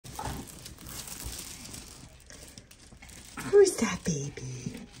Who's that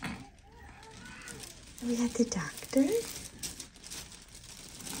baby? Are we at the doctor?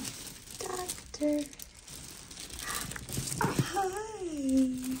 Doctor. Hi.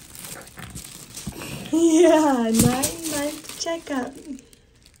 Yeah, 9-month checkup.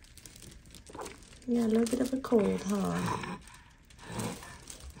 Yeah, a little bit of a cold, huh?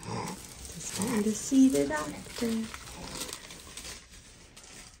 Just going to see the doctor.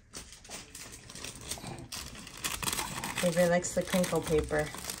 Avery likes the crinkle paper.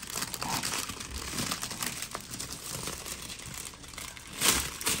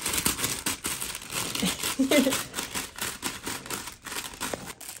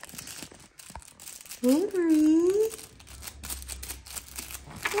 Avery,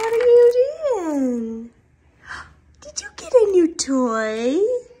 what are you doing? Did you get a new toy?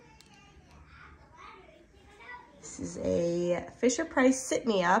 This is a Fisher-Price Sit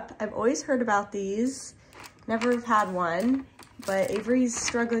Me Up. I've always heard about these. Never have had one, but Avery's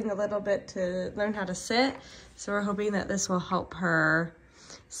struggling a little bit to learn how to sit, so we're hoping that this will help her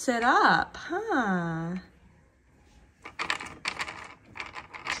sit up, huh?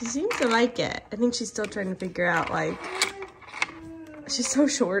 She seems to like it. I think she's still trying to figure out, like, she's so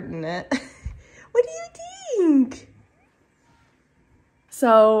short in it. What do you think?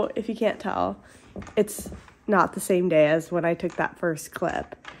 So, if you can't tell, it's not the same day as when I took that first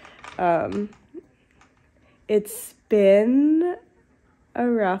clip. It's been a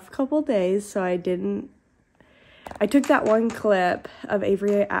rough couple days, so I took that one clip of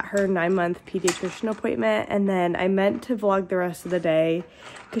Avery at her 9-month pediatrician appointment, and then I meant to vlog the rest of the day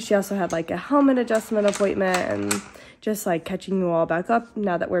because she also had like a helmet adjustment appointment and just like catching you all back up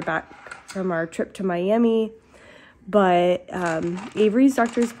now that we're back from our trip to Miami. But Avery's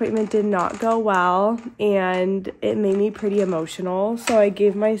doctor's appointment did not go well, and it made me pretty emotional, so I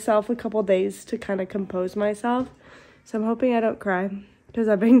gave myself a couple days to kind of compose myself. So I'm hoping I don't cry, because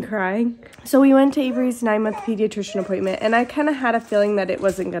I've been crying. So we went to Avery's 9-month pediatrician appointment, and I kind of had a feeling that it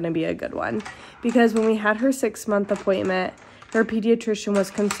wasn't going to be a good one, because when we had her 6-month appointment, her pediatrician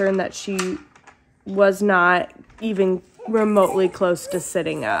was concerned that she was not even remotely close to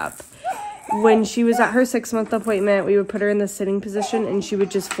sitting up. When she was at her 6-month appointment, we would put her in the sitting position and she would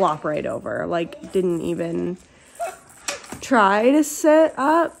just flop right over, like didn't even try to sit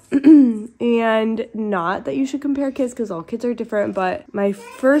up. And not that you should compare kids because all kids are different, but my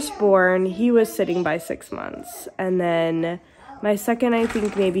firstborn, he was sitting by 6 months. And then my second, I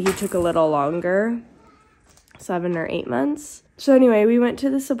think maybe he took a little longer, 7 or 8 months. So anyway, we went to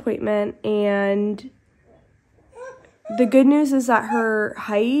this appointment, and the good news is that her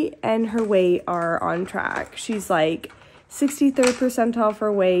height and her weight are on track. She's like 63rd percentile for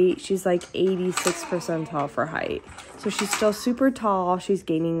weight. She's like 86th percentile for height. So she's still super tall. She's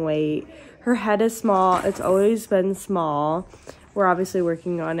gaining weight. Her head is small. It's always been small. We're obviously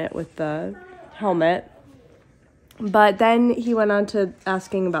working on it with the helmet. But then he went on to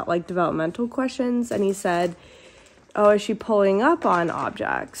asking about like developmental questions, and he said, oh, is she pulling up on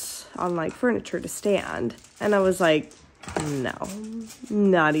objects, on like furniture to stand? And I was like, no,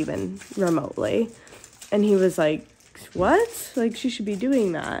 not even remotely. And he was like, what? Like, she should be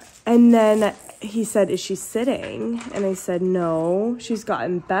doing that. And then he said, is she sitting? And I said, no, she's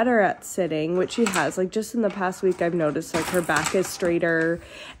gotten better at sitting, which she has. Like, just in the past week, I've noticed, like, her back is straighter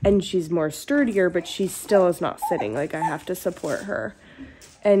and she's more sturdier, but she still is not sitting. Like, I have to support her.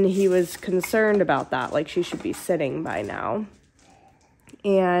 And he was concerned about that. Like, she should be sitting by now.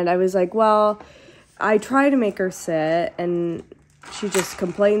 And I was like, well, I try to make her sit, and she just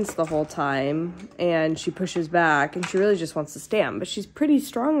complains the whole time, and she pushes back, and she really just wants to stand, but she's pretty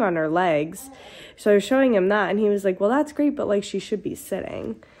strong on her legs. So I was showing him that, and he was like, well, that's great, but like, she should be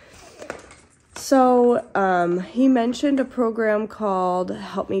sitting. So he mentioned a program called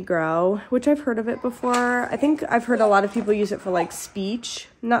Help Me Grow, which I've heard of it before. I think I've heard a lot of people use it for like speech,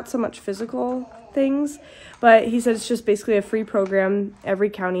 not so much physical things, but he said it's just basically a free program. Every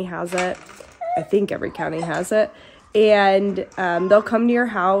county has it. I think every county has it. And they'll come to your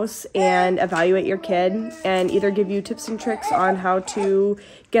house and evaluate your kid and either give you tips and tricks on how to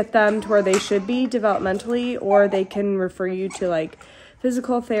get them to where they should be developmentally, or they can refer you to like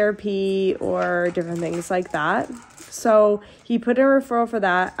physical therapy or different things like that. So he put in a referral for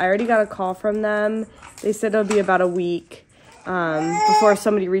that. I already got a call from them. They said it'll be about a week before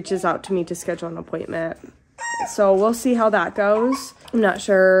somebody reaches out to me to schedule an appointment. So we'll see how that goes. I'm not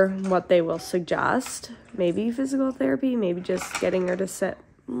sure what they will suggest. Maybe physical therapy, maybe just getting her to sit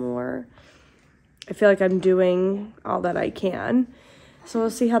more. I feel like I'm doing all that I can. So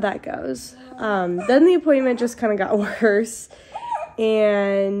we'll see how that goes. Then the appointment just kind of got worse.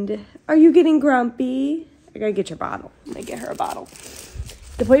 And are you getting grumpy? I gotta get your bottle. I'm gonna get her a bottle.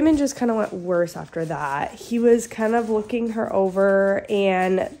 The appointment just kind of went worse after that. He was kind of looking her over,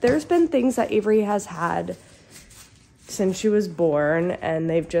 and there's been things that Avery has had since she was born, and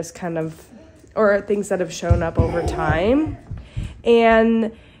they've just kind of, or things that have shown up over time.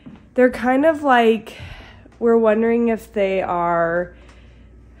 And they're kind of like, we're wondering if they are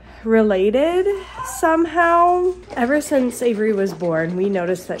related somehow. Ever since Avery was born, we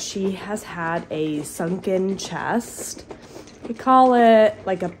noticed that she has had a sunken chest. We call it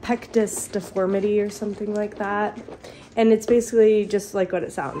like a pectus deformity or something like that. And it's basically just like what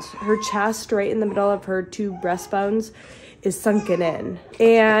it sounds. Her chest right in the middle of her two breastbones is sunken in.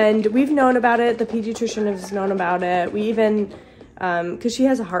 And we've known about it. The pediatrician has known about it. We even, because she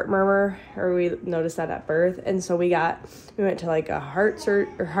has a heart murmur, or we noticed that at birth. And so we went to like a heart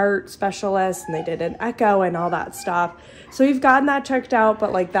specialist, and they did an echo and all that stuff. So we've gotten that checked out,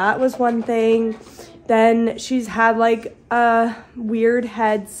 but like that was one thing. Then she's had like a weird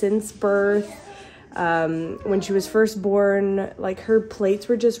head since birth. When she was first born, like her plates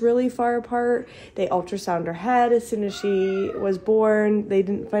were just really far apart. They ultrasounded her head as soon as she was born. They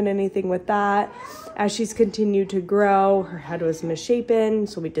didn't find anything with that. As she's continued to grow, her head was misshapen,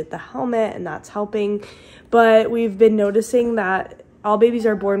 so we did the helmet, and that's helping. But we've been noticing that all babies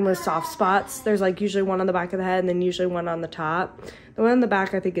are born with soft spots. There's like usually one on the back of the head and then usually one on the top. The one on the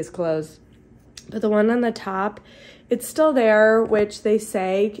back I think is closed. But the one on the top, it's still there, which they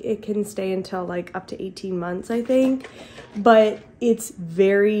say it can stay until like up to 18 months, I think. But it's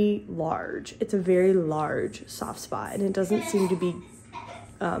very large. It's a very large soft spot, and it doesn't seem to be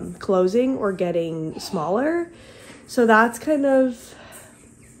closing or getting smaller. So that's kind of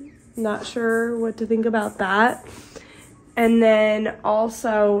not sure what to think about that. And then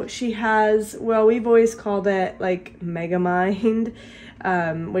also she has, well, we've always called it like megamind.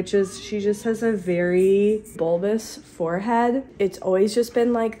 Which is she just has a very bulbous forehead. It's always just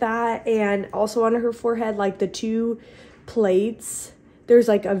been like that. And also on her forehead, like the two plates, there's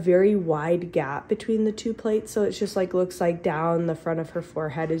like a very wide gap between the two plates. So it's just like looks like down the front of her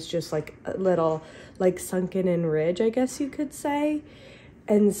forehead is just like a little like sunken in ridge, I guess you could say.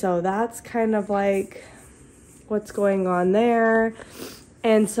 And so that's kind of like what's going on there.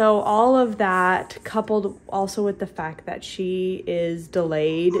 And so all of that, coupled also with the fact that she is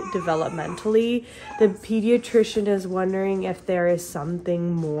delayed developmentally, the pediatrician is wondering if there is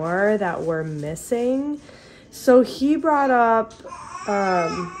something more that we're missing. So he brought up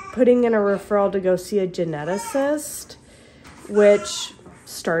putting in a referral to go see a geneticist, which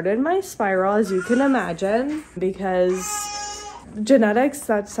started my spiral, as you can imagine, because genetics,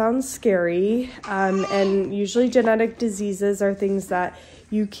 that sounds scary. And usually genetic diseases are things that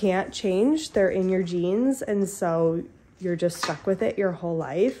you can't change. They're in your genes, and so you're just stuck with it your whole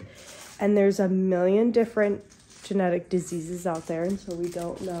life. And there's a million different genetic diseases out there, and so we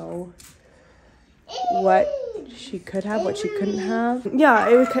don't know what she could have, what she couldn't have. Yeah,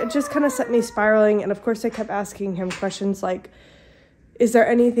 it just kind of set me spiraling. And of course I kept asking him questions like, is there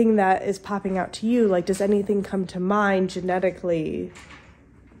anything that is popping out to you? Like, does anything come to mind genetically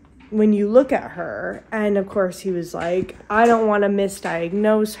when you look at her? And of course he was like, I don't want to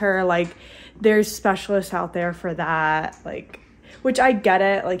misdiagnose her. Like, there's specialists out there for that. Like, which I get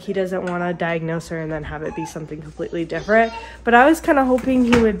it. Like, he doesn't want to diagnose her and then have it be something completely different. But I was kind of hoping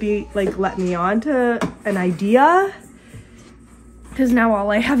he would be like, let me on to an idea, because now all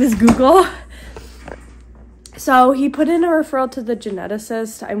I have is Google. So he put in a referral to the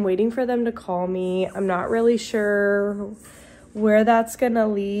geneticist. I'm waiting for them to call me. I'm not really sure where that's gonna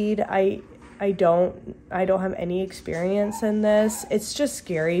lead. I don't have any experience in this. It's just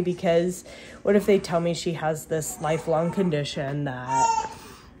scary, because what if they tell me she has this lifelong condition that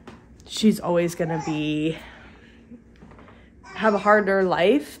she's always gonna have a harder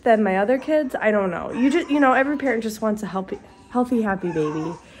life than my other kids? I don't know. Every parent just wants a healthy, happy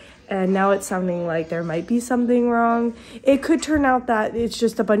baby. And now it's sounding like there might be something wrong. It could turn out that it's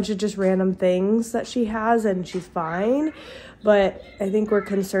just a bunch of just random things that she has and she's fine. But I think we're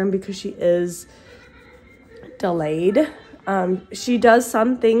concerned because she is delayed. She does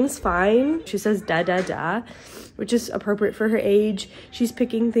some things fine. She says da da da, which is appropriate for her age. She's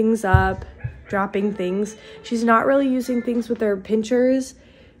picking things up, dropping things. She's not really using things with her pinchers.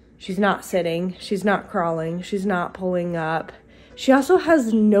 She's not sitting. She's not crawling. She's not pulling up. She also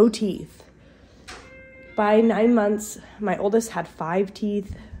has no teeth. By 9 months, my oldest had 5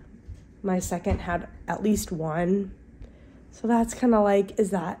 teeth. My second had at least 1. So that's kind of like,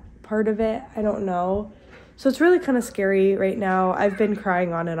 is that part of it? I don't know. So it's really kind of scary right now. I've been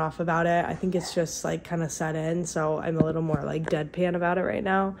crying on and off about it. I think it's just like kind of set in, so I'm a little more like deadpan about it right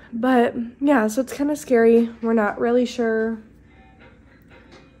now. But yeah, so it's kind of scary. We're not really sure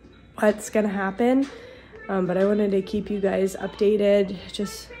what's gonna happen, but I wanted to keep you guys updated.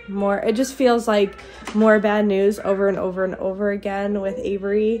 It just feels like more bad news over and over and over again with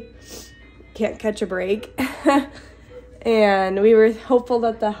Avery. Can't catch a break. And we were hopeful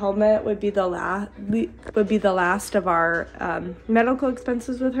that the helmet would be the last of our medical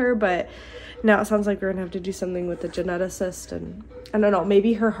expenses with her, but now it sounds like we're gonna have to do something with the geneticist, and I don't know,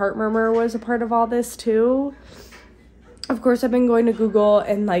 maybe her heart murmur was a part of all this too. Of course, I've been going to Google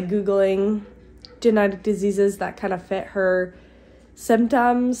and like Googling genetic diseases that kind of fit her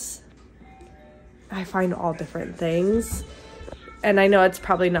symptoms. I find all different things. And I know it's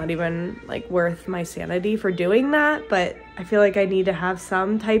probably not even like worth my sanity for doing that, but I feel like I need to have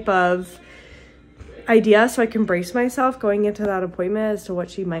some type of idea so I can brace myself going into that appointment as to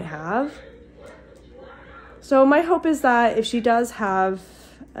what she might have. So my hope is that if she does have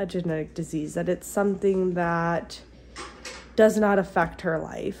a genetic disease, that it's something that does not affect her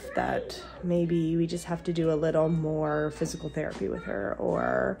life, that maybe we just have to do a little more physical therapy with her,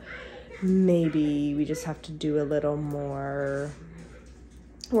 or maybe we just have to do a little more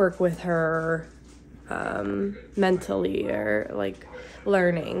work with her mentally, or like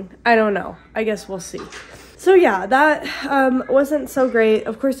learning. I don't know. I guess we'll see. So yeah, that wasn't so great.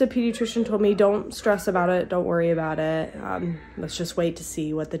 Of course, the pediatrician told me don't stress about it, don't worry about it. Let's just wait to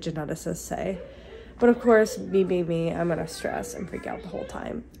see what the geneticists say. But of course, me, I'm gonna stress and freak out the whole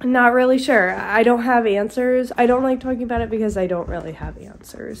time. I'm not really sure. I don't have answers. I don't like talking about it because I don't really have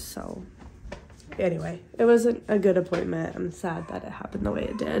answers. So anyway, it wasn't a good appointment. I'm sad that it happened the way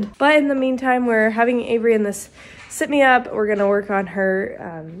it did. But in the meantime, we're having Avery in this sit me up. We're gonna work on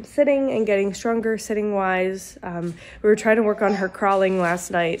her sitting and getting stronger sitting wise. We were trying to work on her crawling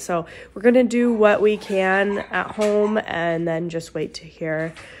last night. So we're gonna do what we can at home and then just wait to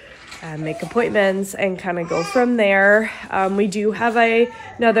hear and make appointments and kind of go from there. We do have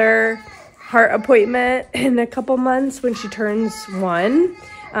another heart appointment in a couple months when she turns 1.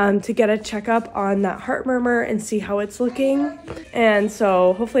 To get a checkup on that heart murmur and see how it's looking. And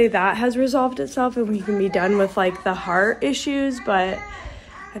so hopefully that has resolved itself and we can be done with like the heart issues, but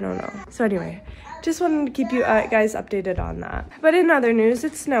I don't know. So anyway, just wanted to keep you guys updated on that. But in other news,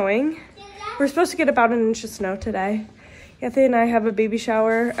 it's snowing. We're supposed to get about 1 inch of snow today. Kathy and I have a baby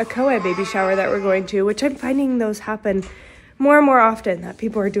shower, a co-ed baby shower that we're going to, which I'm finding those happen more and more often, that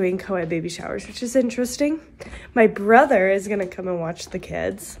people are doing co-ed baby showers, which is interesting. My brother is gonna come and watch the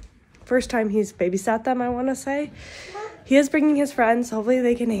kids. First time he's babysat them, I wanna say. He is bringing his friends. Hopefully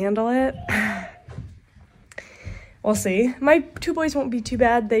they can handle it. We'll see. My 2 boys won't be too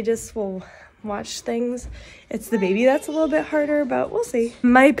bad. They just will watch things. It's the baby that's a little bit harder, but we'll see.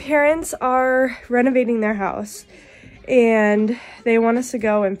 My parents are renovating their house, and they want us to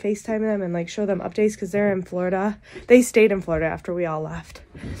go and FaceTime them and like show them updates because they're in Florida. They stayed in Florida after we all left.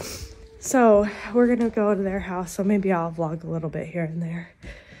 So we're gonna go to their house. So maybe I'll vlog a little bit here and there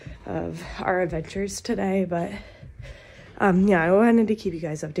of our adventures today. But yeah, I wanted to keep you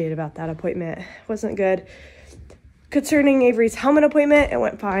guys updated about that appointment. It wasn't good. Concerning Avery's helmet appointment, it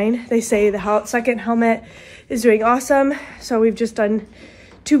went fine. They say the second helmet is doing awesome. So we've just done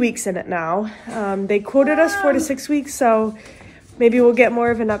 2 weeks in it now. They quoted us 4 to 6 weeks, so maybe we'll get more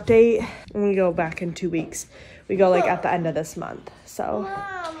of an update when we go back in 2 weeks. We go like at the end of this month, so,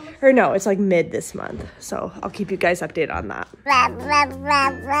 or no, it's like mid this month. So I'll keep you guys updated on that. Da da da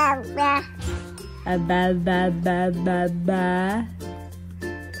da ba. Da da ba da da.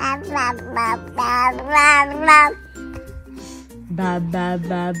 Ba ba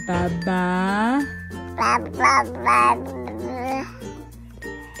ba da ba.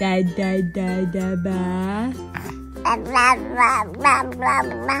 Da da ba. Da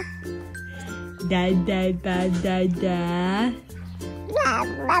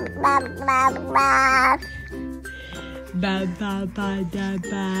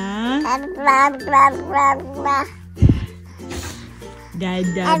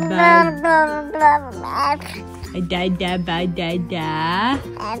da ba da da.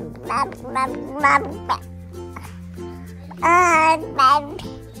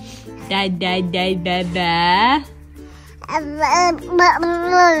 Da da da ba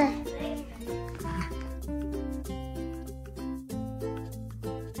ba.